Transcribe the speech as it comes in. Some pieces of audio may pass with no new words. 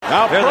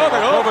Now Provic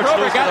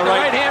got the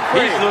right hand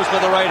free. He's loose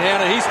with the right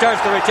hand, and he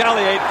starts to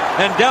retaliate,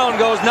 and down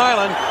goes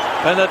Nyland,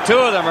 and the two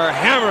of them are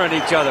hammering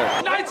each other.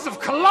 Knights of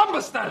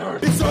Columbus, that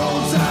hurt. It's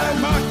old-time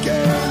hockey,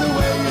 the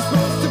way you're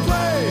supposed to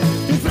play.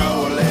 You throw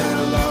a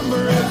little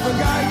lumber if a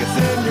guy gets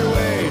in your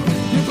way.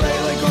 You play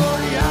like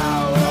Gordie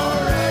Howe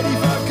or Eddie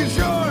fucking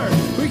Shore.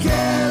 We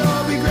can't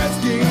all be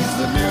Gretzky's,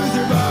 the Muse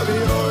or Bobby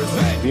Orr's.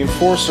 Hey. The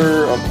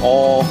enforcer of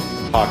all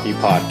hockey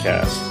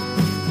podcasts.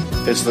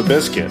 It's the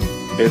Biscuit.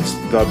 It's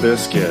the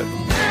Biscuit.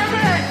 Damn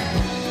it!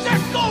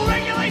 Set goal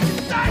regulation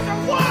size or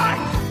what?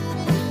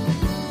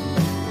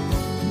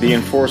 The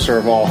enforcer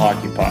of all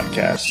hockey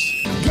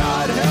podcasts.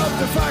 God help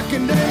the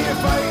fucking day if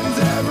fighting's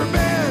ever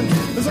banned.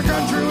 As our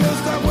country will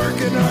stop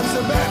working on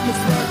Sabatmas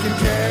fucking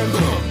cans.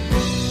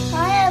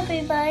 Hi,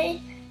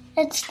 everybody.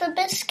 It's the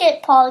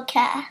Biscuit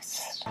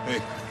Podcast. Hey,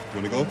 you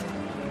wanna go?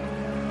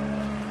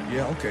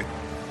 Yeah, okay.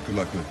 Good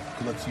luck, man.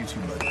 Good luck to you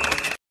too, buddy.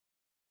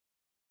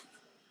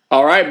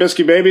 All right,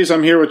 Biscuit Babies,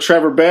 I'm here with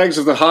Trevor Beggs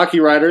of the Hockey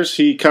Writers.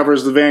 He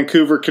covers the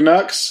Vancouver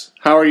Canucks.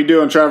 How are you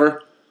doing,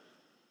 Trevor?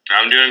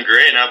 I'm doing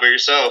great. How about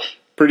yourself?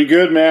 Pretty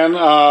good, man.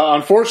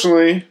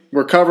 Unfortunately,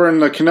 we're covering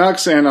the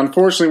Canucks, and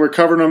unfortunately, we're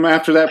covering them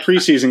after that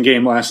preseason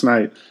game last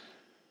night.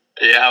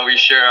 Yeah, we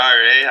sure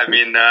are, eh? I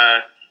mean, I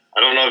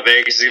don't know if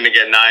Vegas is going to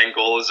get 9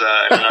 goals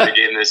in another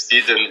game this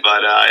season, but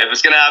if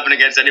it's going to happen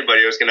against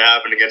anybody, it was going to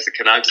happen against the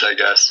Canucks, I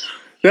guess.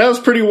 That was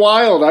pretty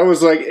wild. I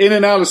was like in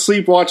and out of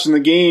sleep watching the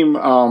game,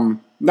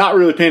 not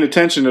really paying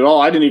attention at all.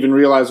 I didn't even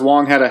realize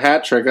Wong had a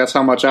hat trick. That's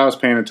how much I was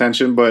paying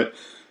attention. But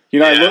you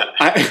know,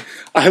 yeah.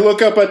 I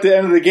look up at the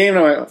end of the game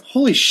and I'm like,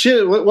 holy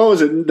shit! What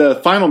was it? The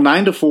final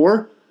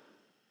 9-4?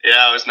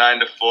 Yeah, it was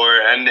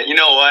 9-4. And you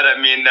know what? I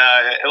mean,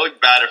 it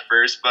looked bad at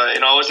first, but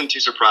you know, I wasn't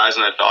too surprised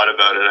when I thought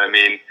about it. I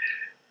mean,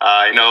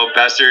 you know,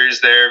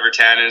 Besser's there,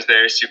 Virtanen's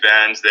there,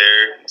 Subban's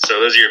there.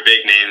 So those are your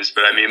big names.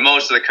 But I mean,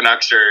 most of the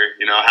Canucks are,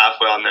 you know,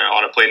 halfway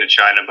on a plane to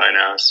China by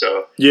now.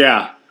 So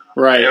yeah.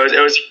 Right.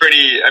 It was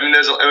pretty. I mean,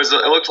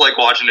 it looked like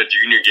watching a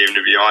junior game,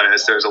 to be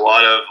honest. There was a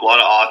lot of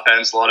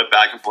offense, a lot of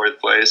back and forth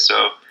plays.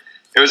 So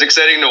it was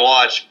exciting to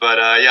watch. But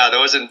yeah, there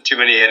wasn't too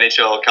many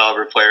NHL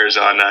caliber players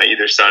on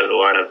either side of the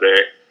lineup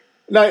there.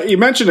 Now, you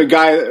mentioned a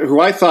guy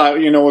who I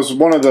thought, you know, was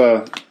one of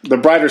the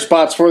brighter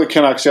spots for the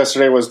Canucks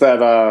yesterday was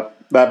that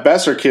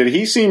Besser kid.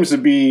 He seems to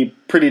be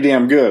pretty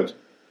damn good.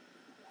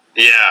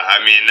 Yeah,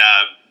 I mean,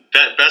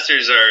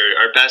 Besser's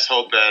our best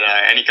hope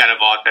at any kind of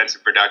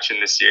offensive production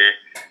this year.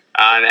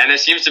 And there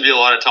seems to be a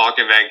lot of talk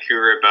in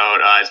Vancouver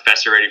about is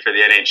Besser ready for the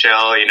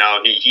NHL? You know,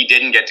 he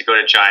didn't get to go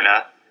to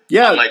China,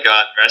 unlike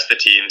the rest of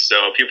the team.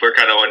 So people are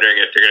kind of wondering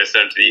if they're going to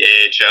send him to the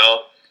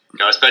AHL. You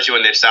know, especially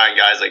when they've signed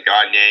guys like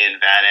Gagne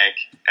and Vanek,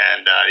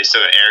 and they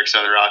still got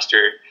Eriksson on the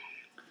roster.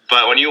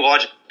 But when you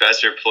watch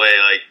Besser play,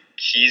 like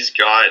he's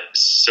got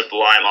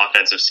sublime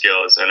offensive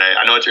skills. And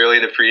I know it's early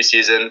in the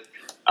preseason.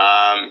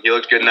 He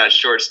looked good in that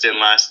short stint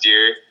last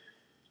year.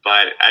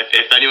 But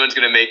if anyone's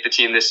going to make the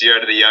team this year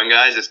out of the young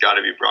guys, it's got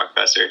to be Brock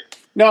Besser.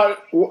 Now,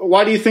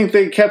 why do you think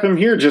they kept him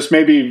here? Just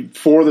maybe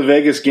for the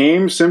Vegas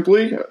game,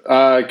 simply?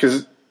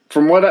 Because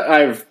from what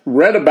I've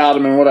read about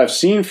him and what I've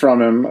seen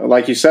from him,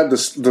 like you said, the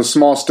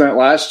small stint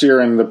last year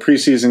and the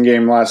preseason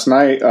game last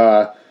night,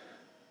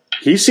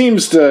 he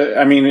seems to,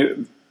 I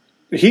mean,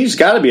 he's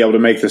got to be able to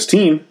make this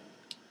team.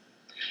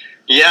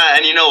 Yeah,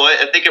 and you know what?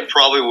 I think it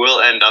probably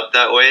will end up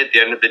that way at the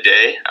end of the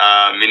day.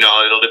 You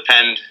know, it'll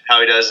depend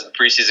how he does as the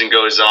preseason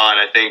goes on.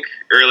 I think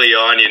early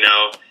on, you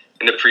know,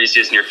 in the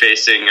preseason, you're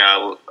facing,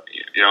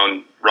 you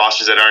know,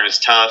 rosters that aren't as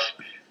tough.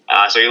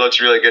 So he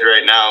looks really good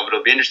right now, but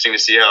it'll be interesting to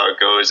see how it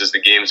goes as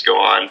the games go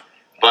on.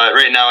 But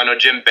right now, I know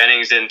Jim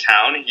Benning's in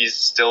town. He's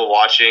still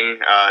watching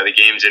the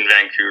games in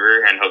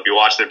Vancouver, and he'll be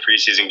watching the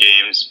preseason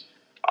games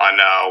on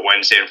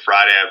Wednesday and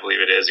Friday, I believe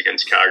it is,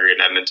 against Calgary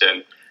and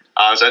Edmonton.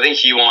 So I think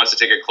he wants to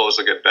take a close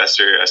look at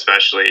Besser,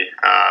 especially.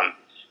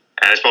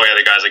 And there's probably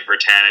other guys like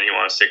Virtanen he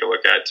wants to take a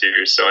look at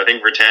too. So I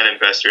think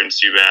Virtanen, Besser, and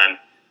Subban,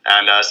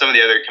 and some of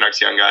the other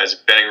Canucks young guys,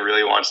 Benning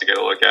really wants to get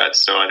a look at.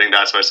 So I think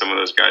that's why some of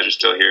those guys are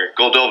still here.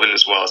 Goldobin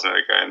as well is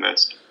another guy I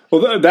missed.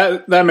 Well,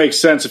 that makes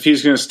sense. If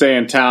he's going to stay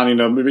in town, you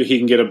know, maybe he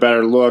can get a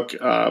better look.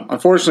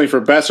 Unfortunately for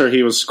Besser,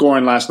 he was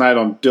scoring last night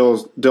on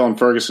Dylan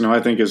Ferguson, who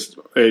I think is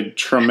a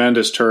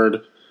tremendous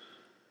turd.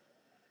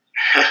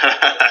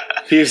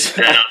 He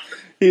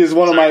is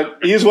one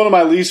of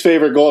my least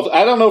favorite goals.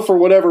 I don't know, for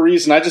whatever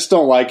reason. I just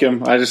don't like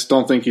him. I just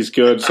don't think he's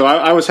good. So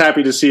I was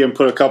happy to see him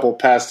put a couple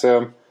past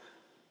him.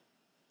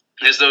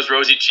 There's those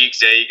rosy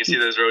cheeks, eh? You can see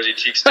those rosy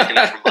cheeks sticking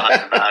out from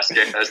behind the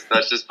mask.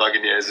 That's just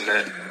bugging you, isn't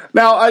it?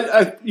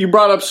 Now, you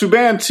brought up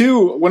Subban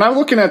too. When I'm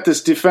looking at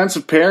this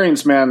defensive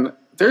pairings, man,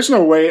 there's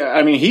no way.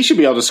 I mean, he should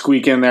be able to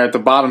squeak in there at the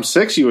bottom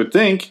 6. You would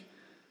think.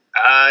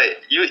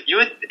 You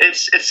would.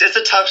 It's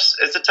a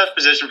tough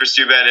position for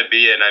Subban to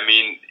be in. I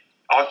mean,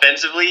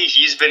 offensively,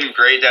 he's been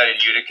great down in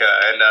Utica,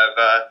 and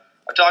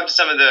I've talked to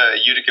some of the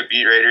Utica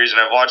beat writers, and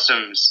I've watched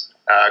some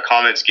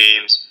Comets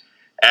games,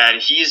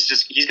 and he's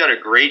got a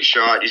great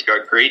shot, he's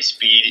got great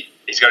speed,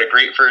 he's got a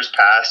great first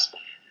pass,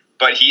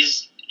 but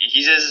he's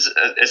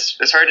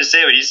it's hard to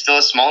say, but he's still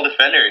a small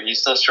defender, and he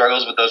still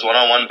struggles with those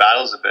one-on-one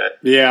battles a bit.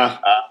 Yeah.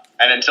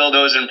 And until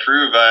those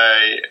improve,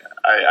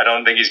 I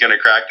don't think he's going to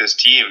crack this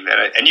team.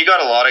 And you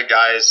got a lot of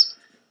guys.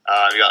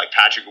 You got like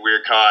Patrick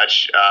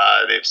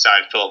Weirkoch. They've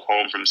signed Philip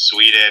Holm from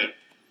Sweden.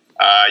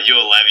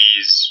 Yoel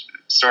Levy's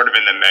sort of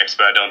in the mix,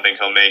 but I don't think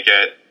he'll make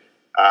it.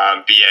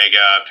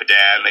 Biega,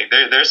 Padan, like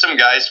there's some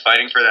guys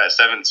fighting for that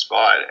 7th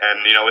spot,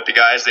 and with the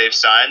guys they've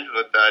signed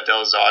with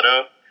Del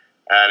Zotto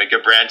and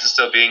Gabrandt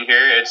still being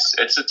here,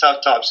 it's a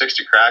tough top 6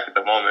 to crack at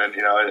the moment.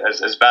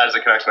 As bad as the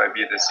Canucks might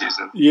be this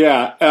season.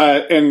 Yeah,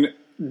 and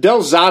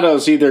Del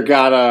Zotto's either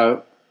got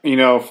to,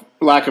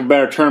 lack of a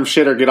better term,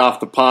 shit or get off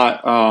the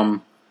pot.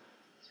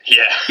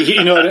 Yeah,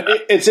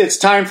 it's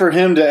time for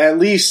him to at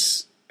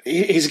least.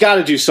 He's got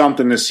to do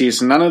something this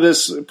season. None of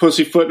this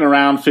pussyfooting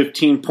around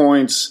 15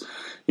 points.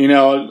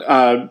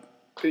 Under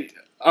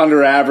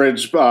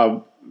average,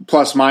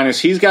 plus minus.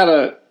 He's got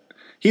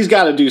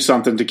to do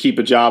something to keep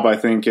a job, I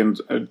think, and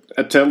to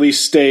at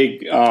least stay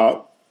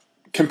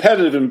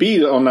competitive and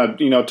be on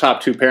the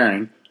top 2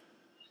 pairing.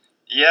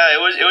 Yeah,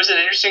 it was an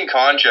interesting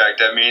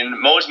contract. I mean,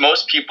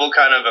 most people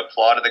kind of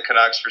applauded the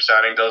Canucks for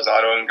signing Del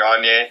Zotto and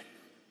Gagne,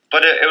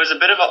 but it was a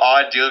bit of an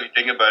odd deal if you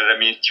think about it. I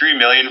mean, $3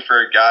 million for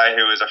a guy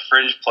who was a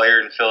fringe player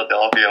in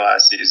Philadelphia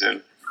last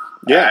season.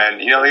 Yeah, and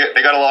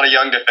they got a lot of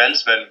young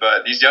defensemen,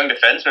 but these young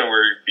defensemen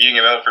were beating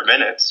him out for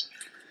minutes.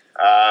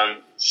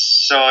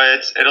 So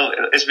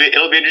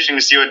it'll be interesting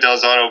to see what Del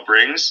Zotto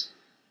brings.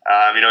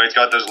 He's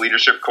got those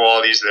leadership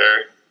qualities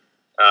there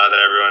that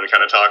everyone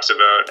kind of talks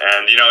about,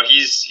 and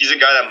he's a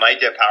guy that might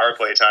get power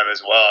play time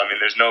as well. I mean,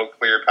 there's no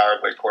clear power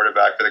play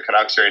quarterback for the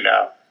Canucks right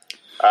now.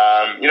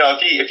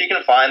 If he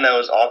can find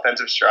those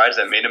offensive strides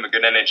that made him a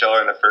good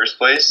NHLer in the first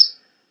place.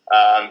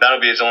 That'll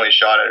be his only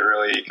shot at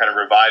really kind of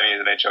reviving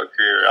his NHL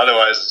career.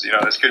 Otherwise,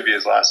 this could be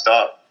his last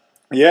stop.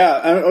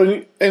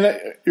 Yeah, and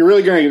you're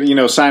really going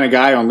to sign a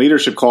guy on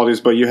leadership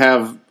qualities, but you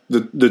have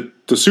the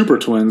Super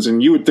Twins,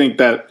 and you would think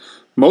that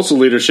most of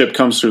the leadership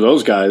comes through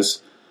those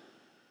guys.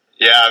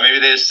 Yeah, maybe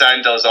they just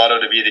signed Del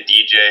Zotto to be the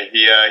DJ.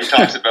 He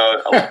talks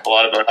about a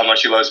lot about how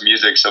much he loves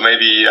music, so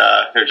maybe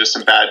there are just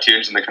some bad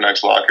tunes in the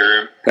Canucks locker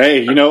room.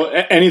 Hey,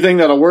 anything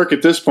that'll work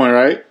at this point,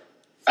 right?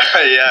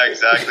 Yeah,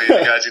 exactly. The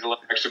guy's got a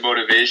little extra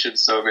motivation,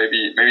 so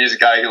maybe he's a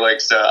guy who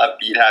likes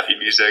upbeat, happy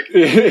music.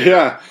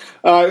 Yeah.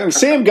 And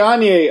Sam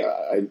Gagne,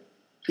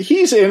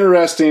 he's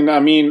interesting.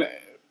 I mean,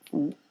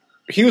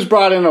 he was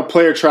brought in a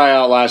player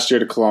tryout last year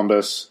to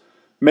Columbus,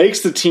 makes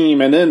the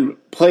team, and then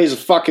plays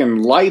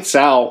fucking lights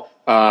out,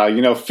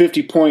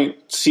 50-point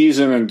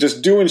season and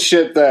just doing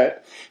shit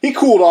that he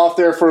cooled off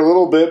there for a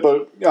little bit,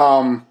 but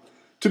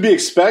to be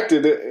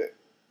expected.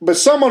 But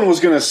someone was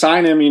going to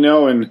sign him,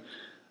 and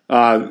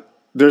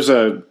there's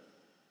a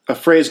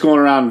phrase going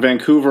around in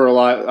Vancouver a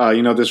lot,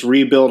 this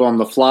rebuild on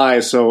the fly.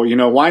 So,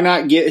 why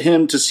not get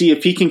him to see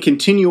if he can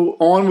continue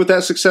on with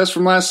that success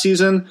from last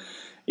season,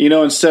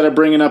 instead of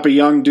bringing up a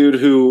young dude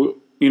who,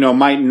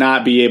 might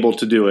not be able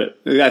to do it.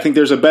 I think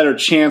there's a better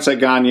chance at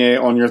Gagne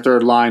on your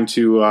third line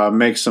to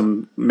make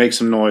some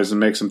noise and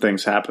make some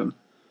things happen.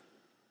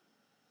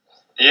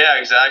 Yeah,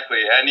 exactly.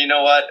 And you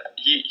know what?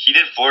 He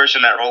did flourish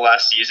in that role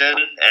last season,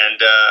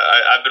 and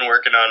I've been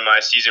working on my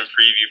season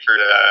preview for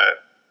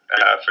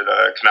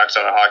the Canucks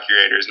on the Hockey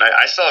Raiders, and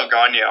I still have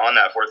Gagne on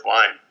that 4th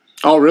line.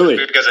 Oh, really?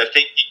 Because I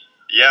think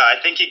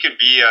he could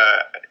be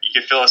he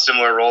could fill a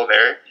similar role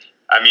there.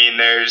 I mean,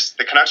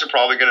 the Canucks are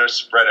probably going to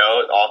spread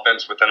out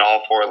offense within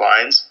all 4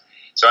 lines,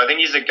 so I think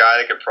he's a guy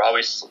that could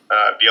probably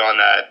be on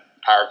that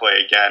power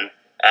play again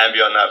and be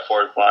on that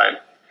 4th line.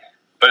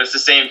 But it's the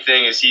same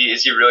thing. Is he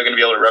really going to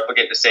be able to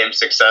replicate the same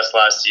success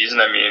last season?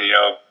 I mean,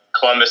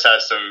 Columbus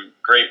has some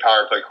great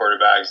power play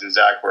quarterbacks in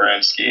Zach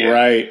Werenski,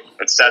 right?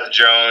 And Seth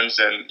Jones,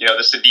 and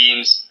the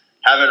Sedins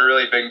haven't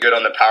really been good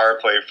on the power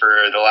play for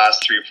the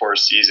last 3-4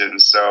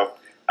 seasons. So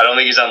I don't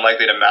think he's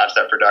unlikely to match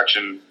that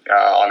production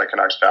on the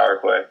Canucks power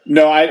play.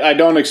 No, I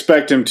don't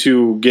expect him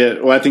to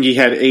get. Well, I think he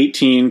had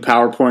 18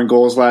 PowerPoint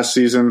goals last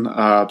season,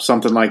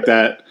 something like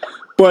that.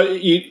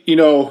 But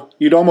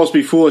you'd almost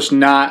be foolish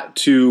not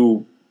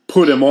to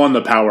put him on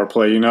the power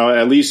play.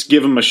 At least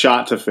give him a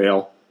shot to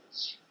fail.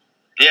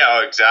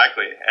 Yeah,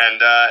 exactly.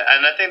 And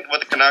I think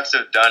what the Canucks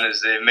have done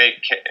is they've made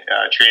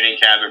training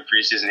camp and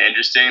preseason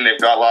interesting.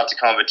 They've got lots of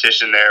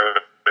competition there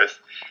with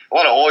a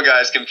lot of old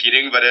guys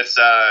competing, but it's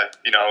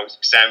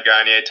Sam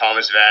Gagne,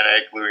 Thomas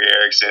Vanek, Louis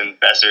Eriksson,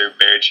 Besser,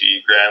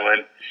 Berchi,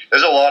 Granlund.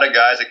 There's a lot of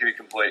guys that could be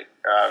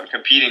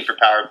competing for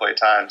power play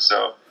time.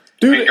 So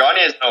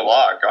Gagne is no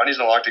lock. Gagne's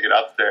no lock to get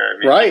up there. I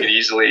mean, right. He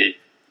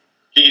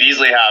could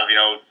easily have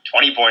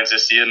 20 points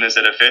this season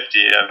instead of 50.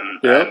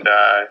 Yep.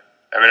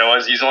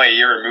 And he's only a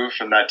year removed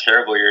from that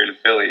terrible year in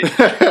Philly.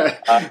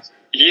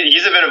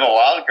 He's a bit of a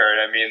wild card.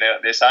 I mean,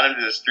 they signed him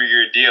to this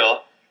 3-year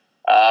deal,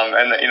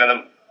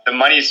 and the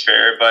money's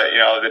fair, but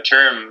the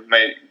term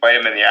might bite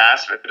him in the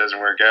ass if it doesn't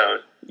work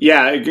out.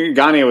 Yeah,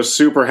 Gagne was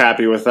super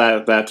happy with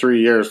that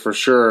 3 years for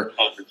sure.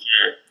 Oh, for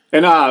sure.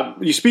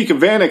 And you speak of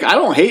Vanek, I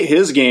don't hate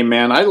his game,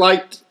 man. I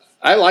liked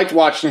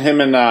watching him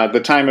in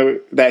the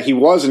time that he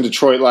was in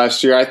Detroit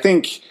last year. I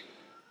think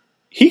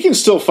he can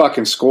still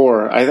fucking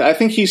score. I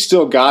think he's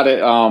still got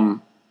it.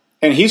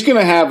 And he's going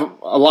to have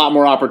a lot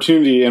more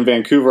opportunity in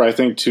Vancouver, I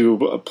think,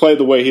 to play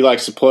the way he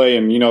likes to play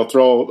and,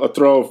 throw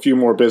a few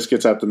more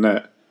biscuits at the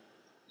net.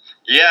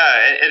 Yeah,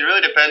 it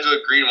really depends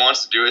what Green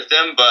wants to do with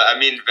him. But, I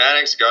mean,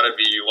 Vanek's got to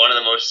be one of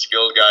the most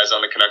skilled guys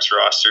on the Canucks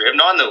roster. If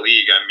not in the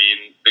league, I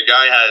mean, the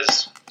guy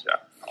has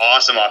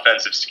awesome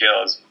offensive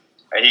skills.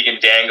 He can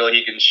dangle,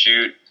 he can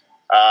shoot.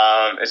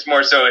 It's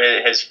more so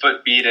his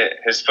foot speed,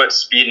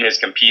 and his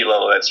compete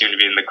level that seem to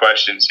be in the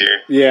questions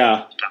here.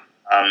 Yeah.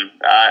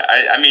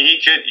 I mean,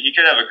 he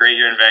could have a great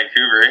year in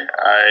Vancouver.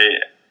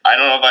 I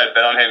don't know if I'd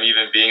bet on him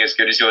even being as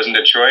good as he was in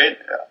Detroit.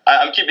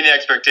 I'm keeping the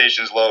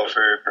expectations low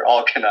for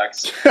all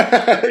Canucks.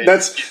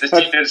 This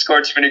team didn't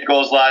score too many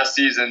goals last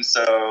season,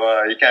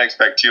 so you can't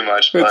expect too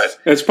much. But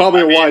it's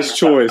probably a wise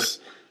choice.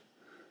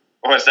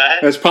 What's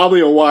that? That's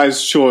probably a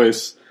wise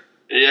choice.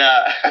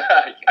 Yeah,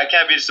 I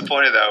can't be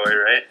disappointed that way,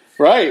 right?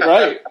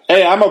 Right.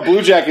 Hey, I'm a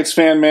Blue Jackets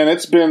fan, man.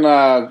 It's been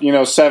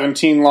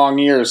 17 long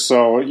years,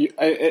 so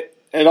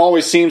it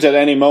always seems at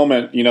any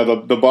moment,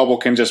 the bubble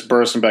can just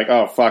burst and be like,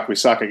 oh fuck, we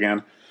suck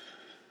again.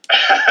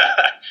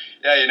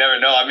 Yeah, you never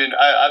know. I mean,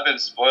 I've been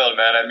spoiled,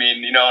 man. I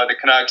mean, the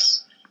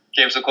Canucks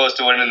came so close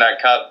to winning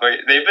that cup, but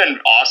they've been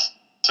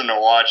awesome to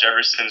watch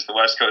ever since the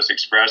West Coast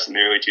Express in the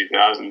early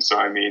 2000s. So,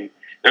 I mean,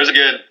 there was a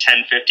good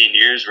 10, 15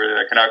 years where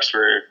the Canucks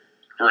were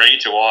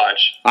great to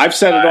watch. I've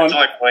said it on. It's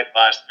only like the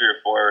last 3 or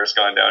 4 where it's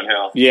gone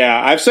downhill.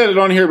 Yeah, I've said it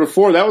on here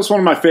before. That was one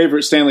of my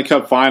favorite Stanley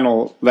Cup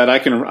final that I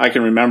can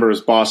remember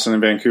is Boston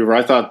and Vancouver.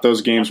 I thought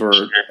those games were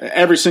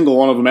every single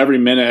one of them, every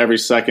minute, every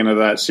second of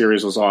that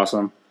series was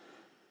awesome.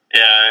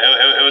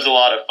 Yeah, it was a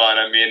lot of fun.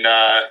 I mean,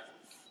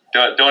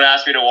 don't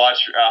ask me to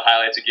watch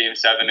highlights of Game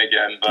 7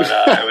 again, but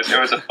it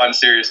was a fun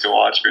series to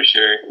watch for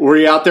sure. Were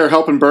you out there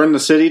helping burn the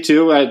city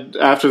too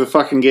after the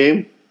fucking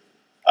game?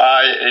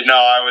 No,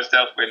 I was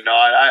definitely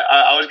not.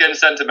 I was getting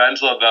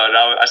sentimental about it.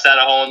 I sat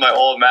at home with my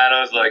old man.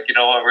 I was like, you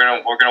know what,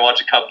 we're gonna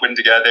watch a cup win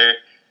together.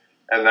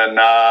 And then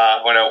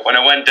when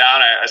it went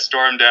down, I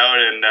stormed out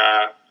and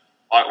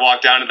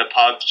walked down to the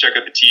pub to check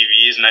out the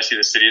TVs, and I see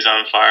the city's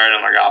on fire, and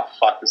I'm like, oh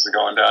fuck, this is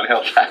going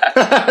downhill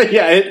fast.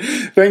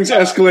 Yeah, things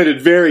escalated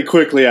very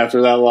quickly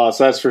after that loss.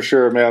 That's for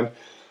sure, man.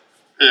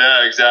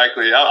 Yeah,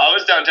 exactly. I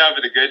was downtown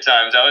for the good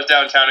times. I was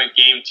downtown in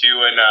Game 2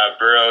 when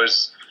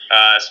Burroughs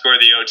scored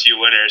the OT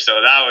winner, so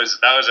that was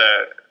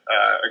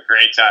a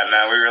great time,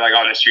 man. We were like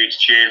on the streets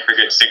cheering for a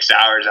good 6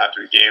 hours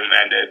after the game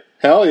ended.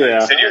 Hell yeah!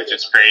 The city was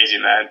just crazy,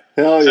 man.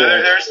 Hell so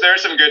yeah!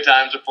 There's some good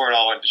times before it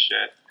all went to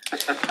shit.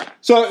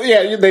 So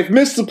yeah, they've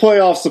missed the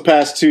playoffs the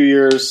past 2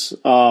 years.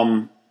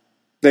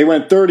 They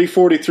went 30,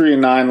 43,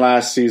 and 9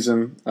 last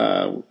season,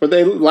 but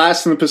they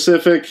last in the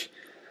Pacific.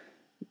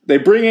 They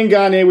bring in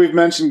Gagne. We've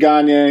mentioned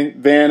Gagne,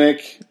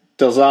 Vanek,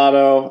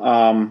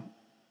 Delzato.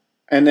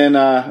 And then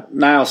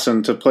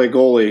Nielsen to play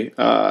goalie.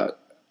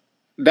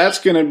 That's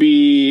going to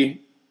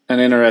be an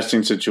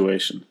interesting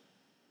situation.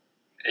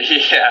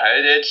 Yeah,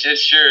 it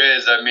sure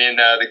is. I mean,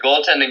 the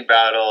goaltending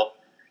battle.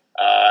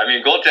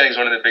 Goaltending is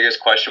one of the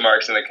biggest question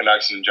marks in the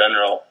Canucks in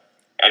general.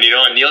 And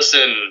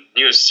Nielsen,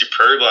 he was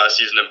superb last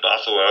season in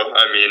Buffalo.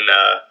 I mean,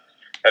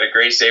 had a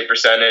great save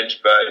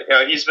percentage,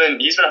 but he's been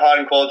hot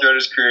and cold throughout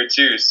his career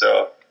too.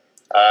 So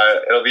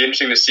it'll be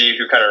interesting to see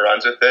who kind of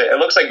runs with it. It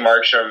looks like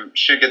Markstrom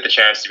should get the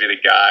chance to be the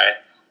guy,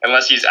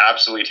 unless he's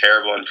absolutely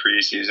terrible in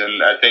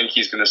preseason. I think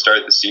he's going to start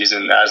the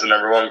season as the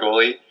number 1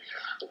 goalie.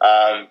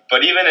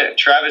 But even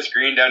Travis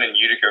Green down in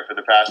Utica for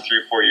the past 3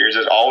 or 4 years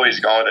has always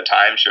gone with a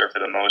timeshare for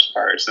the most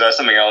part. So that's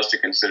something else to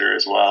consider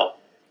as well.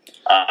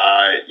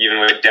 Even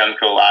with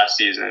Demko last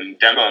season,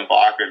 Demko and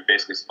Bachman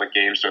basically split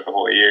games throughout the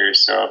whole year.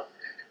 So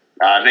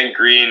I think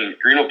Green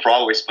will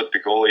probably split the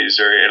goalies,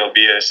 or it'll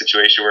be a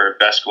situation where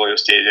best goalie will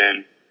stay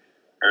in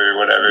or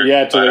whatever.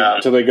 Yeah,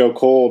 till they go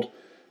cold.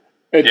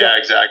 Yeah,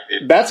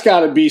 exactly. That's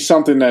got to be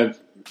something that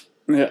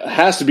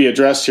has to be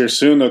addressed here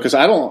soon, though, because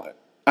I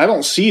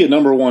don't see a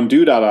number 1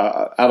 dude out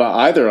of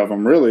either of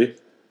them, really.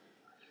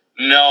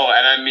 No,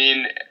 and I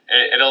mean,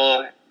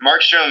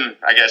 Markstrom,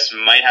 I guess,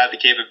 might have the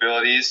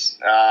capabilities,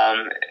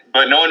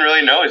 but no one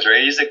really knows,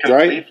 right? He's a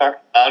complete fucking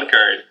wild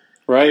card.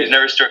 Right. He's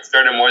never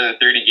started more than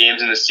 30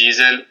 games in the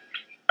season.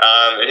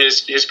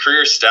 His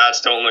career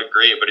stats don't look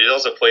great, but he's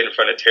also played in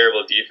front of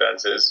terrible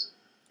defenses.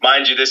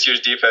 Mind you, this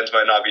year's defense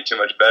might not be too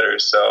much better,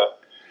 so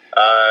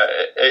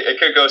it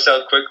could go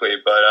south quickly.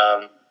 But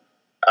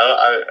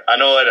I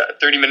know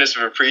that 30 minutes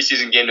of a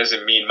preseason game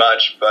doesn't mean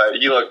much, but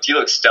he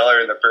looked stellar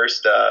in the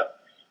first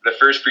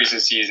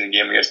preseason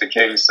game against the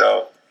Kings.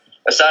 So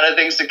a sign of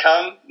things to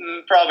come?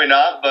 Probably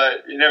not,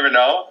 but you never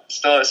know.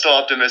 Still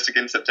optimistic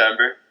in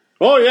September.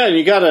 Oh yeah, and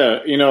you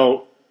gotta,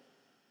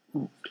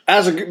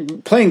 as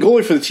playing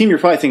goalie for the team, you're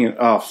probably thinking,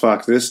 oh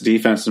fuck, this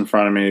defense in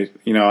front of me.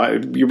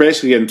 You're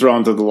basically getting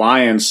thrown to the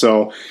lions.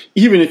 So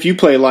even if you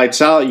play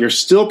lights out, you're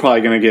still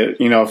probably going to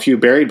get a few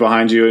buried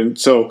behind you. And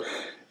so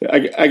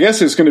I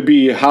guess it's going to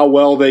be how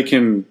well they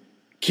can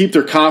keep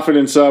their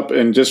confidence up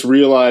and just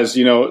realize,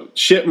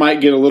 shit might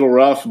get a little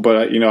rough,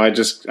 but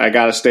I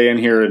got to stay in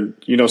here and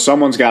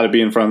someone's got to be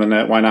in front of the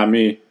net. Why not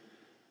me?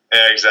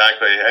 Yeah,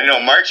 exactly. And,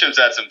 Markstrom's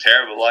had some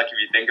terrible luck if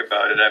you think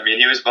about it. I mean,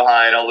 he was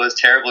behind all those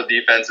terrible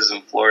defenses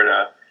in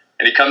Florida,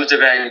 and he comes to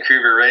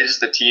Vancouver right as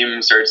the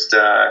team starts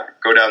to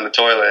go down the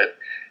toilet.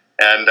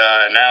 And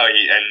now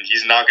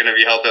he's not going to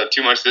be helped out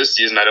too much this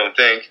season, I don't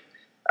think.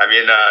 I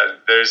mean,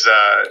 there's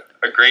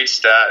a great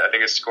stat. I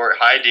think it's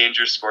high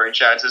danger scoring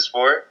chances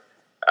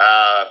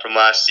from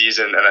last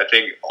season, and I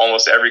think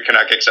almost every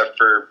Canuck except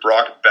for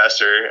Brock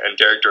Besser and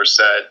Derek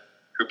Dorsett,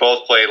 who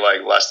both played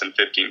like less than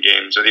 15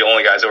 games, are the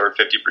only guys over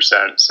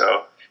 50%.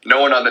 So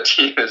no one on the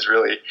team is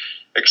really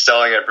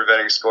excelling at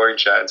preventing scoring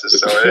chances.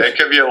 So it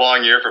could be a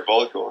long year for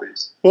both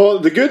goalies. Well,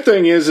 the good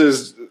thing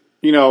is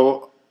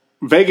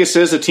Vegas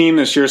is a team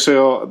this year,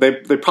 so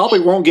they probably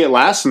won't get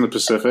last in the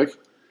Pacific.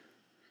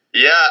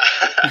 Yeah,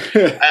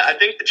 I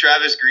think the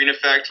Travis Green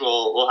effect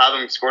will have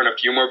them scoring a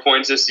few more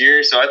points this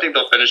year, so I think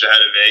they'll finish ahead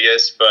of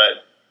Vegas,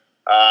 but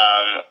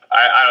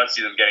I don't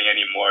see them getting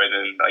any more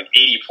than like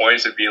 80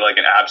 points. Would be like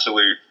an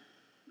absolute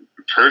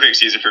perfect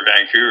season for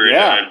Vancouver.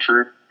 Yeah. To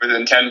improve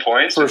within 10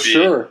 points. For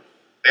sure.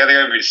 I think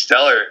it would be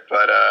stellar,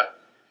 but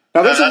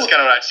that's kind of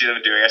what I see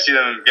them doing. I see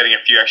them getting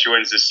a few extra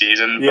wins this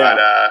season, but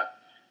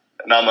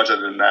not much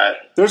other than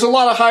that. There's a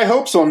lot of high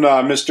hopes on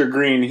Mr.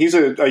 Green. He's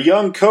a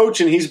young coach,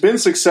 and he's been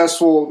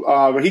successful.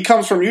 But he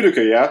comes from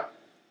Utica, yeah?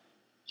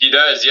 He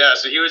does, yeah.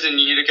 So he was in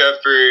Utica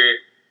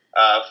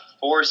for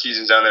 4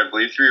 seasons down there, I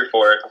believe, 3 or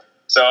 4.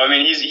 So, I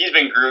mean, he's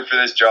been groomed for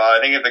this job.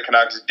 I think if the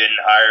Canucks didn't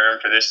hire him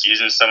for this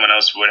season, someone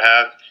else would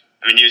have.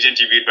 I mean, he was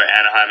interviewed by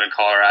Anaheim and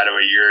Colorado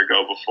a year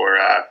ago before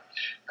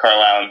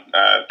Carlisle and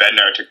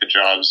Bednar took the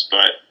jobs.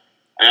 But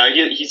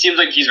he seems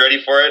like he's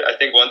ready for it. I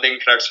think one thing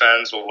Canucks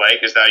fans will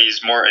like is that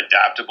he's more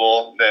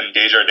adaptable than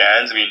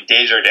Desjardins. I mean,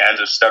 Desjardins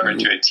was stubborn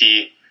to a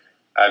T.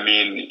 I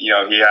mean, he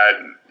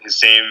had his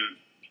same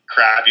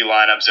crappy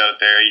lineups out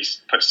there. He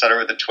put Sutter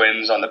with the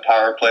Twins on the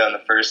power play on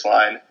the first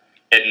line.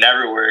 It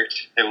never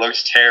worked. It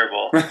looked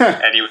terrible.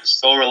 And he was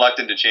so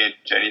reluctant to change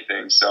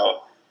anything. So,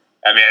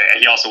 I mean,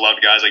 he also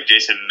loved guys like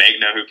Jason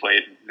Magna, who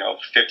played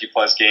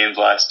 50-plus games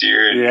last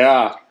year.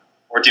 And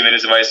 14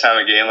 minutes of ice time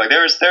a game. Like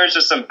there was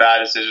just some bad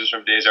decisions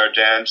from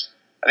Desjardins.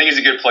 I think he's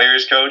a good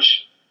players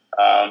coach,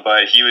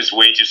 but he was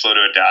way too slow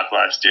to adapt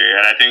last year.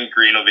 And I think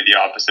Green will be the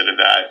opposite of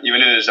that.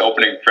 Even in his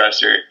opening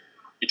presser,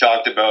 he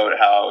talked about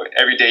how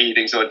every day he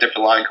thinks about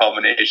different line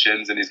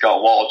combinations, and he's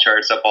got wall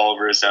charts up all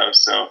over his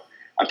house. So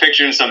I'm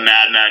picturing some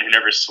madman who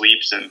never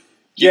sleeps and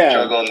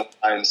juggling the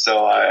lines.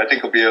 So I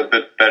think he'll be a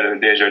bit better than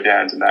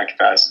Desjardins in that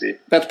capacity.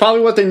 That's probably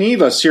what they need,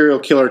 a serial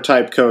killer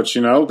type coach,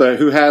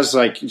 who has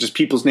like just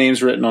people's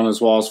names written on his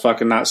walls,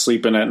 fucking not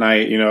sleeping at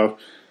night,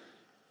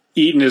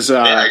 eating his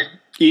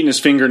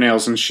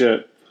fingernails and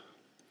shit.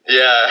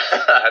 Yeah,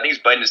 I think he's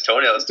biting his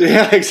toenails too.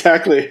 Yeah,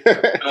 exactly. I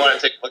don't want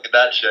to take a look at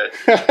that shit.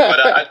 But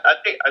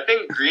I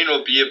think Green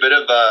will be a bit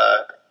of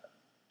a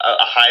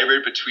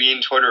hybrid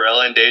between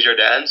Tortorella and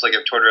Desjardins. Like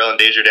if Tortorella and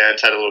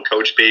Desjardins had a little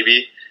coach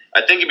baby, I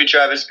think it'd be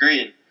Travis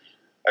Green.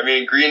 I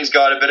mean, Green's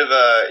got a bit of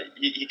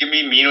he can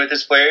be mean with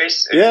his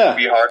players. It can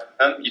be hard for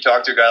them. You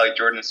talk to a guy like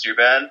Jordan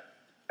Subban,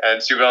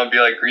 and Subban will be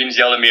like, Green's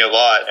yelled at me a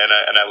lot, and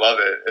I love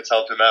it. It's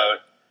helped him out.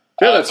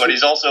 Yeah, but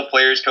he's also a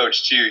player's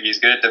coach too. He's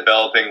good at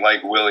developing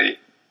like Willie.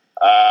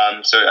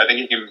 So I think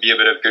he can be a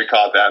bit of good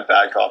cop and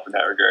bad cop in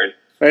that regard.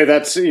 Hey,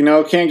 that's,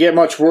 can't get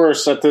much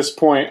worse at this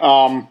point.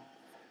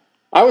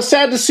 I was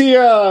sad to see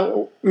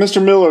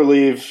Mr. Miller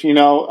leave.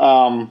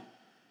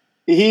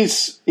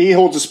 He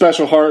holds a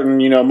special heart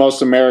in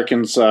most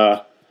Americans,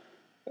 a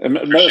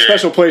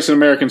special place in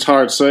Americans'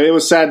 hearts. So it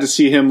was sad to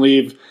see him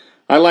leave.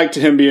 I liked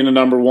him being a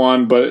number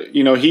one, but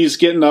he's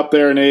getting up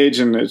there in age,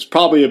 and it's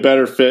probably a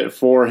better fit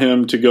for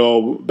him to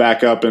go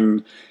back up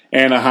in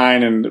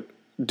Anaheim, and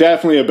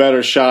definitely a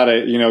better shot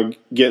at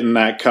getting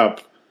that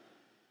cup.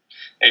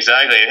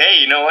 Exactly. Hey,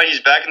 you know what? He's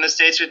back in the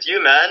States with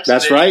you, man. So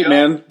that's right,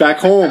 man. Back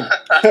home.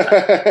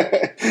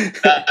 Back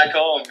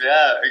home,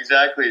 yeah,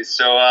 exactly.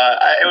 So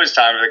it was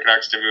time for the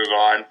Canucks to move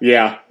on.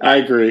 Yeah, I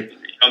agree.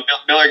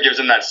 Miller gives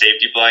him that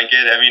safety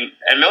blanket. I mean,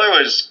 and Miller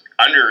was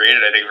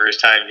underrated, I think, for his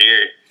time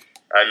here.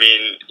 I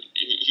mean,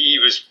 he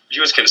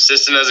was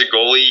consistent as a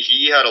goalie.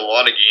 He had a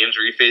lot of games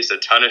where he faced a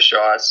ton of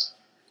shots.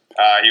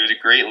 He was a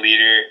great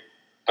leader.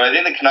 But I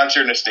think the Canucks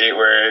are in a state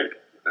where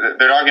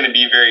they're not going to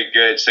be very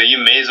good, so you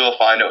may as well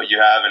find out what you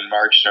have in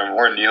Markstrom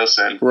or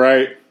Nielsen.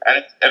 Right.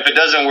 And if it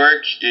doesn't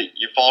work,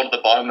 you fall to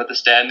the bottom of the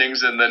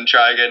standings and then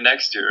try again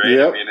next year, right?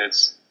 Yep. I mean,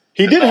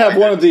 he did have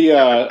one of the,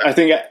 I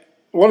think,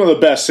 one of the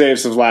best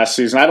saves of last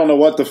season. I don't know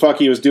what the fuck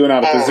he was doing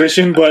out of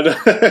position, but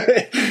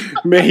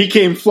man, he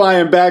came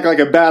flying back like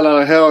a bat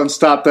out of hell and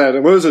stopped that.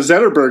 What was a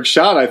Zetterberg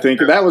shot, I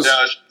think. That was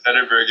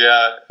Zetterberg,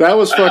 yeah. That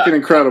was fucking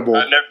incredible.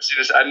 I've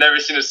never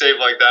seen a save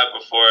like that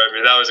before. I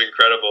mean, that was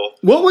incredible.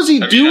 What was he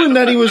doing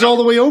that he was all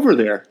the way over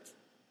there?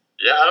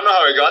 Yeah, I don't know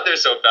how he got there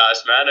so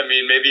fast, man. I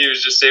mean, maybe he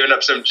was just saving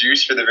up some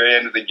juice for the very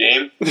end of the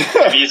game.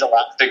 Maybe he's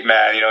elastic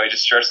man. He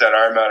just stretched that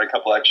arm out a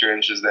couple extra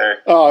inches there.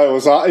 Oh, it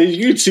was.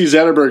 You could see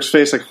Zetterberg's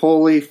face, like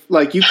holy,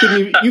 like you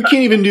can't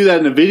even do that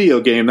in a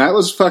video game. That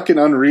was fucking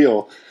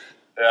unreal.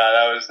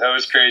 Yeah, that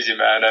was crazy,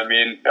 man. I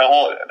mean, the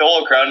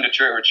whole crowd in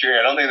Detroit were cheering.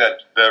 I don't think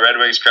that the Red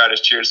Wings crowd has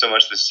cheered so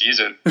much this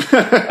season. So I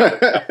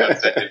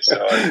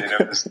mean,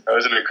 that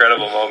was an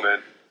incredible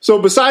moment. So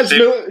besides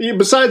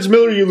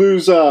Miller, you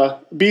lose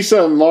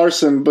Bisa and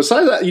Larson.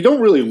 Besides that, you don't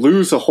really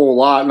lose a whole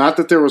lot. Not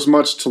that there was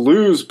much to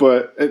lose,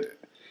 but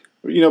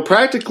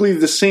practically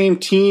the same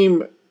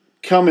team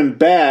coming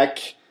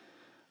back.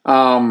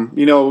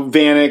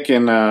 Vanek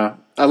and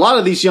a lot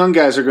of these young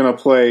guys are going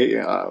to play.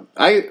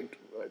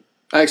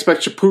 I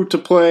expect Chaput to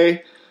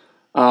play.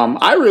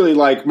 I really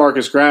like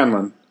Marcus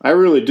Granlund. I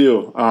really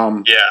do.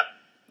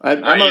 He's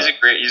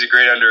a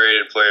great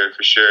underrated player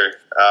for sure.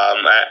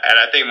 And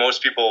I think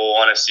most people will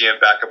want to see him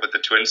back up with the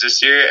Twins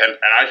this year, and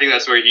I think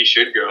that's where he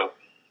should go.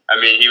 I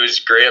mean, he was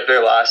great up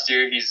there last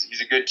year.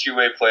 He's a good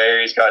two-way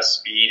player. He's got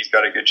speed. He's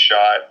got a good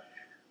shot.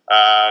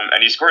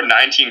 And he scored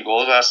 19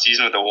 goals last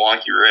season with a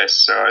wonky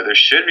wrist, so there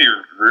should be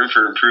room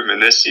for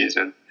improvement this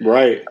season.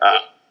 Right.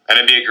 And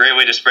it'd be a great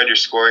way to spread your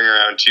scoring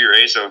around too,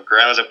 right? So if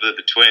Granlund's up with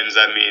the Twins,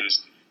 that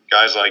means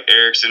guys like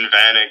Eriksson,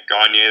 Vanek,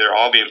 Gagne, they're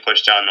all being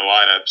pushed down the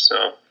lineup.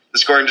 So the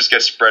scoring just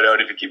gets spread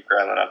out if you keep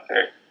Granlund up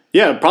there.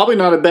 Yeah, probably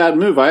not a bad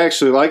move. I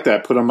actually like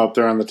that. Put him up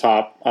there on the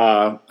top.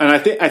 And I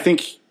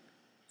think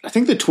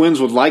the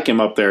Twins would like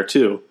him up there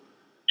too.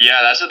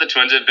 Yeah, that's what the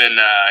Twins have been,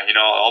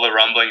 all the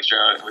rumblings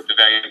around with the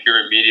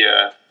Vancouver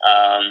media.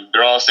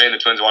 They're all saying the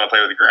Twins want to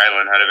play with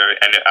Granlund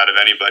out of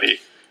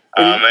anybody.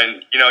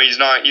 And he's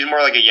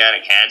more like a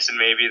Yannick Hansen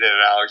maybe than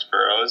an Alex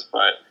Burrows,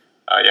 but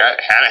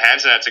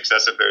Hansen had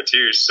success up there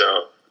too.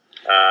 So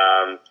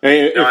I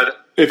think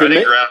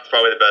Granlund's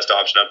probably the best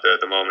option up there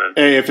at the moment.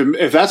 Hey,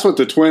 if that's what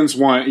the Twins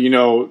want,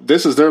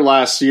 this is their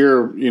last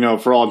year,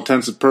 for all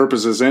intents and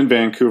purposes in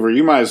Vancouver.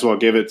 You might as well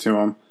give it to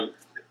them.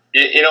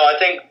 I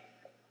think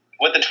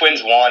what the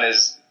Twins want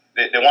is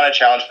they want a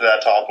challenge for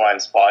that top line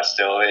spot.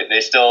 Still,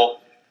 they still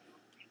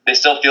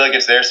feel like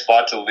it's their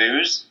spot to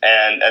lose,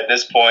 and at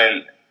this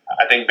point,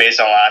 I think based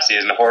on last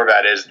season,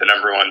 Horvat is the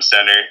number one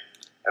center.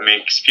 I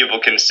mean, people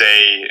can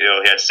say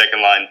he had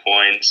second line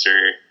points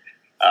or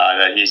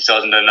that he still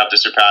hasn't done enough to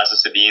surpass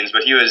the Sedins,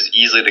 but he was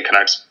easily the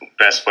Canucks'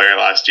 best player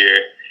last year.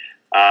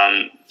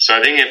 So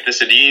I think if the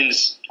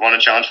Sedins want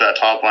to challenge for that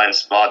top line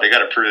spot, they got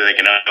to prove that they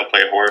can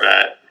outplay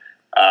Horvat.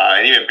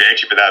 And even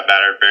Baertschi, for that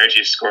matter.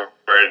 Baertschi scored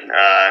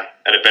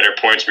at a better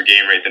points per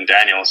game rate than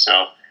Daniel. So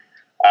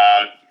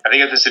I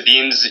think if the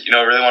Sedins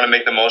really want to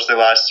make the most of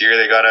last year,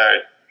 they got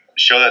to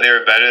show that they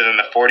were better than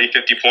the 40,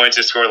 50 points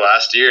they scored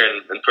last year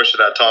and push to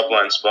that top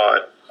line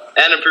spot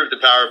and improve the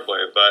power play.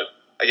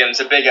 But again,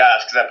 it's a big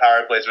ask because that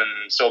power play's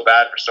been so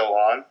bad for so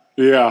long.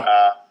 Yeah.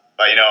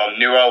 But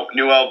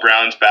Newell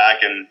Brown's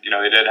back, and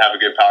they did have a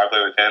good power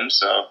play with him.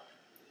 So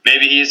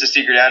maybe he's the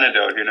secret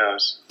antidote. Who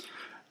knows?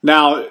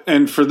 Now,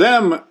 and for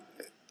them,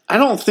 I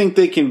don't think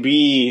they can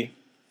be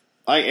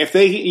like if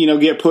they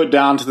get put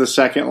down to the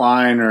second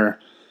line or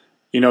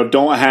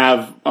don't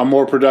have a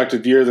more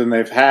productive year than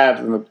they've had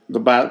in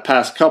the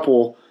past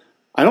couple.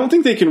 I don't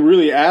think they can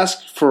really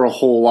ask for a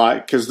whole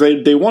lot because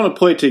they want to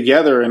play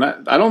together, and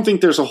I don't think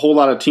there's a whole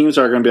lot of teams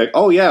that are going to be like,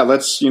 oh yeah,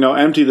 let's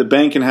empty the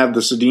bank and have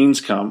the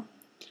Sedins come.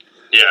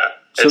 Yeah,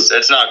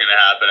 it's not going to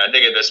happen. I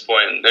think at this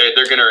point they're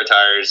going to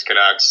retire as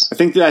Canucks. I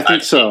think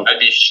so. I'd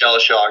be shell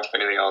shocked if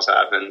anything else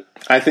happened.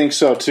 I think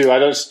so too. I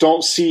just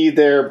don't see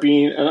there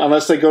being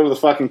unless they go to the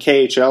fucking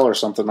KHL or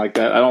something like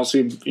that. I don't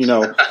see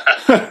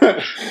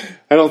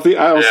I don't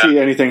see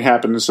anything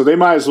happening. So they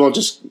might as well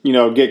just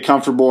get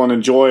comfortable and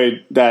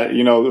enjoy that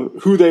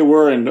who they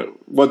were and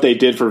what they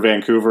did for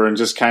Vancouver and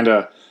just kind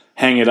of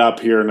hang it up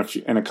here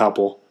in a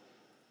couple.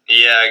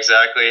 Yeah,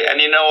 exactly.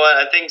 And you know what?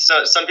 I think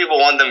some people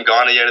want them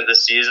gone at the end of the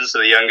season so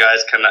the young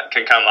guys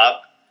can come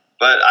up.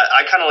 But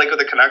I kind of like what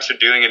the Canucks are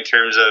doing in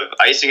terms of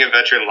icing a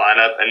veteran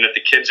lineup. And if the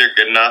kids are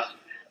good enough,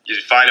 you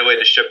find a way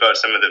to ship out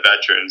some of the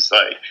veterans.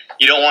 Like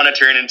you don't want to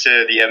turn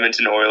into the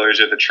Edmonton Oilers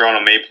or the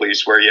Toronto Maple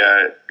Leafs where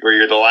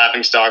you're the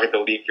laughing stock of the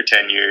league for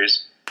 10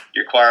 years.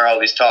 You acquire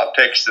all these top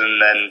picks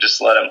and then just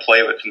let them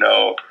play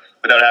without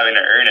having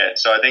to earn it.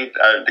 So I think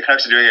the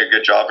Canucks are doing a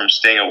good job from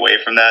staying away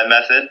from that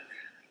method.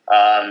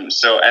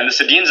 And the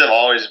Sedins have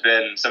always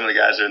been some of the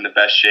guys that are in the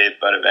best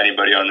shape out of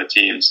anybody on the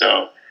team.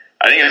 So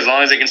I think as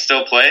long as they can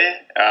still play,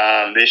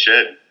 they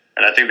should.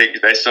 And I think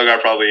they still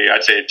got probably,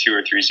 I'd say, 2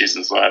 or 3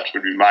 seasons left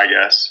would be my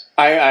guess.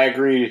 I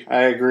agree.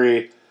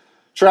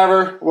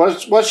 Trevor,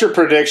 what's your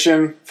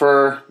prediction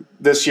for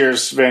this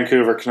year's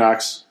Vancouver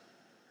Canucks?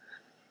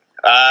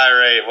 All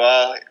right.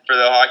 Well, for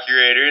the Hockey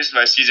Raiders,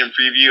 my season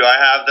preview, I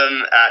have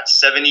them at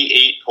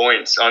 78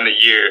 points on the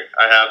year.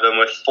 I have them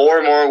with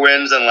 4 more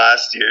wins than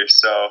last year.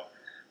 So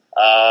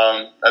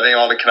I think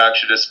all the Canucks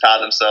should just give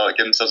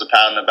themselves a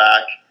pat on the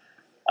back,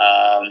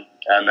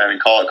 and then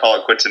call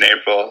it quits in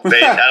April. I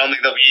don't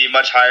think they'll be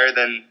much higher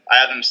than I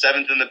have them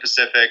 7th in the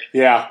Pacific,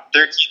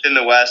 13th in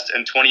the West,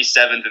 and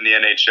 27th in the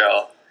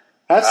NHL.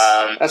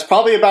 That's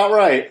probably about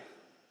right.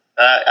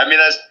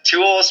 That's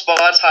 2 whole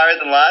spots higher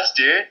than last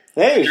year.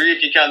 Hey. 3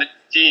 if you count the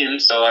team.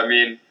 So,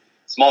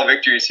 small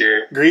victories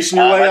here. Greasing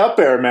your way up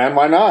there, man.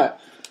 Why not?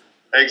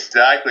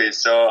 Exactly.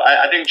 So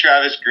I think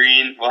Travis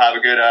Green will have a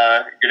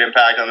good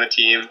impact on the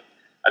team.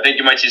 I think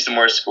you might see some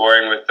more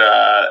scoring with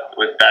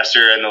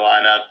Besser in the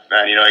lineup,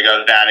 and you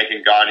got Vanek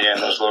and Gagne in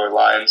those lower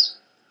lines.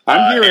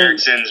 I'm hearing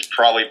Ericsson's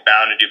probably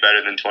bound to do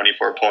better than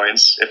 24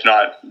 points, if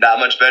not that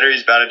much better.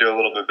 He's bound to do a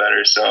little bit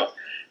better. So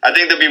I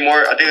think there'll be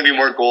more. I think there'll be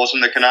more goals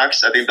from the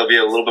Canucks. I think they'll be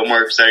a little bit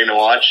more exciting to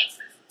watch,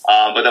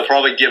 but they'll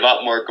probably give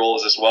up more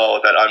goals as well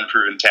with that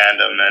unproven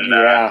tandem and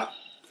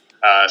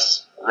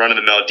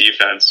run-of-the-mill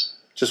defense.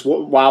 Just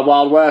wild,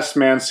 wild west,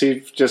 man.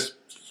 See just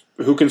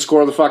who can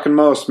score the fucking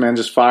most, man.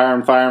 Just fire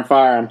him.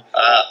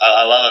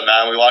 I love it,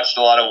 man. We watched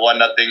a lot of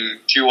 1-0,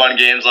 2-1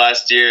 games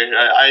last year.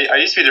 I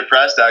used to be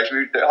depressed,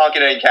 actually. The Hockey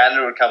Night in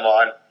Canada would come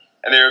on,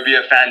 and there would be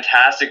a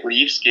fantastic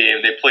Leafs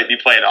game. They'd be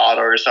playing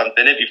Ottawa or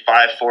something. It'd be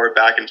 5-4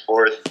 back and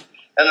forth.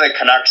 And then the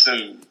Canucks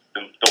and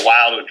the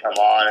Wild would come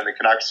on, and the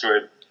Canucks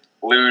would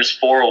lose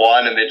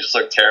 4-1, and they just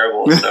look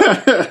terrible. So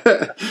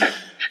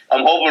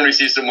I'm hoping we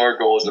see some more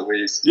goals at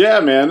least. Yeah,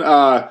 man.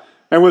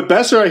 And with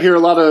Besser, I hear a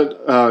lot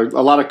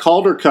of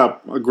Calder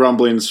Cup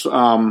grumblings.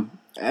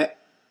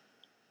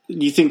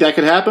 You think that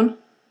could happen?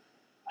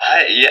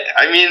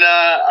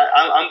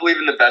 I'm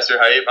believing the Besser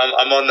hype.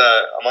 I'm on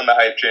the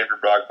hype train for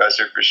Brock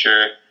Besser for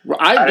sure. Go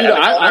ahead.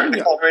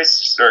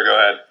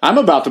 I'm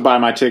about to buy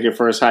my ticket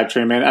for his hype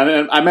train,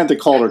 man. I meant the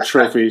Calder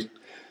Trophy,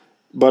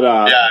 but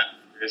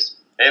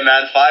hey,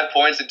 man, 5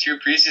 points in 2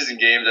 preseason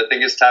games. I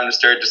think it's time to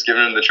start just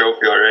giving him the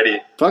trophy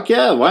already. Fuck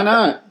yeah, why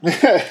not?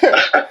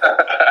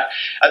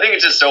 I think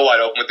it's just so wide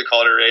open with the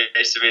Calder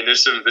race. I mean,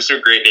 there's some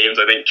great names.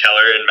 I think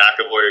Keller and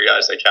McAvoy are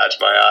guys that catch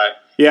my eye.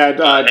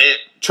 Yeah,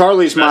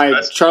 Charlie's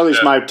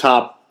my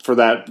top for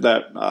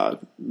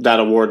that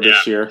award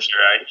this year. Sure.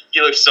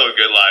 He looked so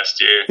good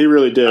last year. He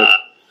really did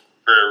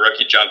for a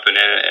rookie jumping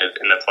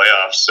in the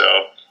playoffs.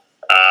 So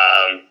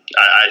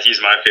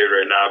he's my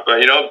favorite right now.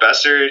 But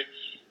Besser,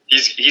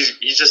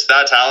 he's just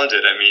that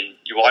talented. I mean,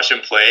 you watch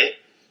him play,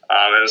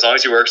 and as long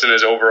as he works in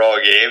his overall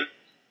game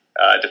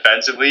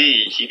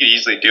defensively, he could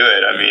easily do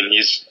it. I mean,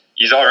 he's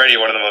already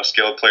one of the most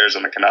skilled players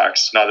on the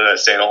Canucks. Not that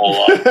that's saying a whole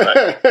lot,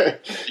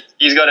 but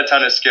he's got a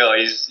ton of skill.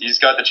 He's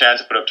got the chance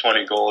to put up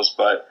 20 goals,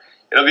 but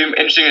it'll be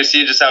interesting to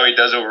see just how he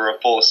does over a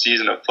full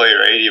season of play,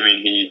 right? I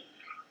mean, he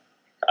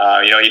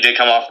did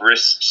come off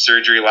wrist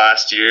surgery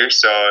last year,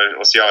 so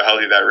we'll see how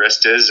healthy that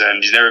wrist is,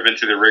 and he's never been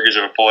through the rigors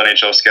of a full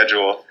NHL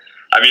schedule.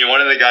 I mean,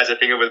 one of the guys I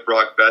think of with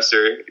Brock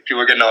Besser,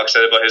 people are getting all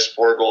excited about his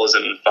 4 goals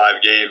in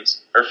 5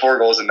 games, or 4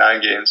 goals in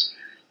 9 games.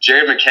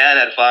 Jared McCann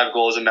had 5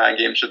 goals in 9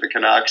 games for the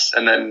Canucks,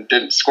 and then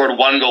scored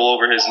 1 goal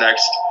over his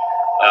next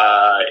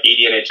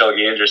 80 NHL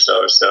games or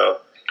so. So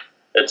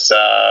it's you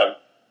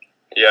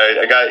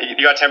got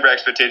to temper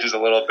expectations a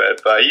little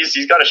bit, but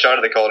he's got a shot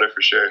at the Calder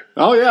for sure.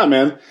 Oh yeah,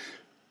 man.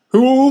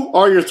 Who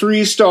are your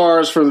 3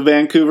 stars for the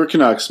Vancouver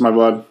Canucks, my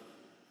bud?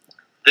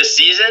 This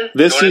season?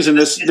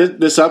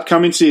 This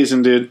upcoming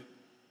season, dude.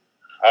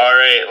 All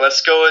right,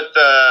 let's go with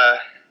the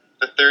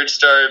third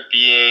star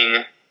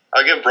being.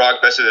 I'll give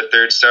Brock Besser the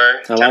 3rd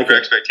star. Temper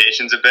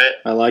expectations a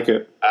bit. I like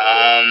it.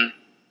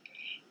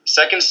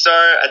 Second star,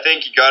 I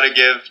think you got to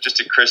give just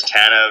to Chris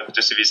Tanev,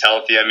 just if he's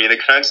healthy. I mean, the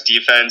Canucks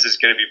defense is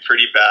going to be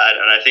pretty bad,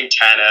 and I think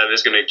Tanev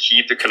is going to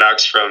keep the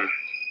Canucks from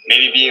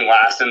maybe being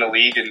last in the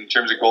league in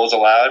terms of goals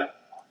allowed.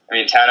 I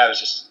mean, Tanev is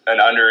just an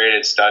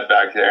underrated stud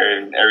back there,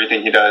 and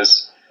everything he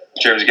does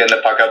in terms of getting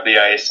the puck up the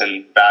ice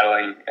and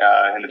battling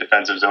in the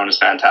defensive zone is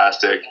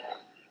fantastic.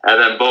 And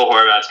then Bo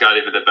Horvat's got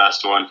to be the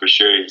best one for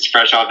sure. He's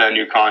fresh off that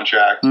new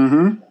contract.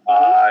 Mm-hmm.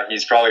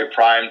 He's probably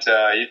primed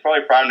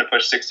to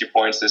push 60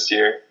 points this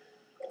year.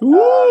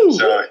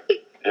 So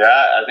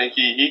yeah, I think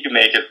he can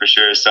make it for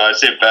sure. So I'd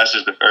say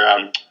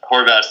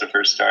Horvat's the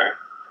 1st star.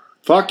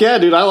 Fuck yeah,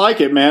 dude! I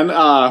like it, man.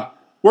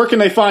 Where can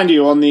they find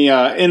you on the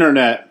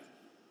internet?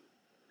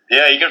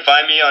 Yeah, you can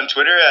find me on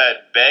Twitter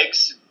at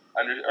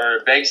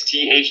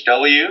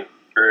BegsTHW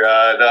for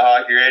the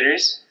Hockey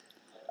Raiders.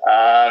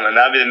 And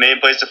that'd be the main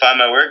place to find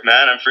my work,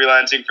 man. I'm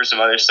freelancing for some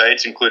other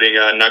sites, including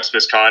Nucks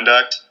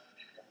Misconduct.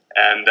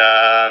 And,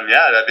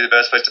 that'd be the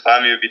best place to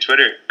find me would be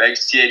Twitter,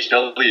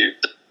 BegsTHW.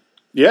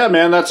 Yeah,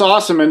 man, that's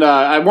awesome. And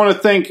I want to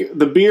thank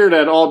the Beard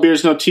at All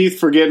Beers No Teeth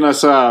for getting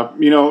us,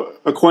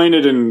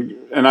 acquainted.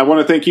 And I want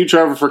to thank you,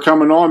 Trevor, for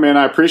coming on, man.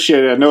 I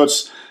appreciate it. I know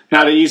it's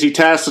not an easy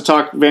task to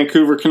talk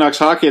Vancouver Canucks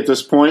hockey at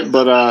this point,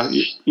 but,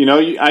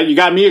 you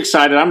got me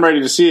excited. I'm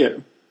ready to see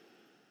it.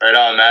 Right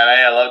on, man.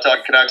 I love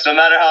talking Canucks. No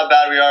matter how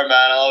bad we are,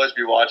 man, I'll always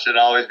be watching.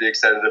 I'll always be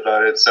excited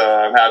about it. So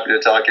I'm happy to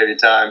talk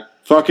anytime.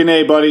 Fucking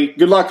A, buddy.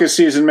 Good luck this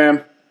season,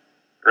 man.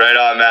 Right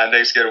on, man.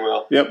 Thanks again,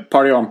 Will. Yep.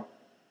 Party on.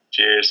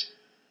 Cheers.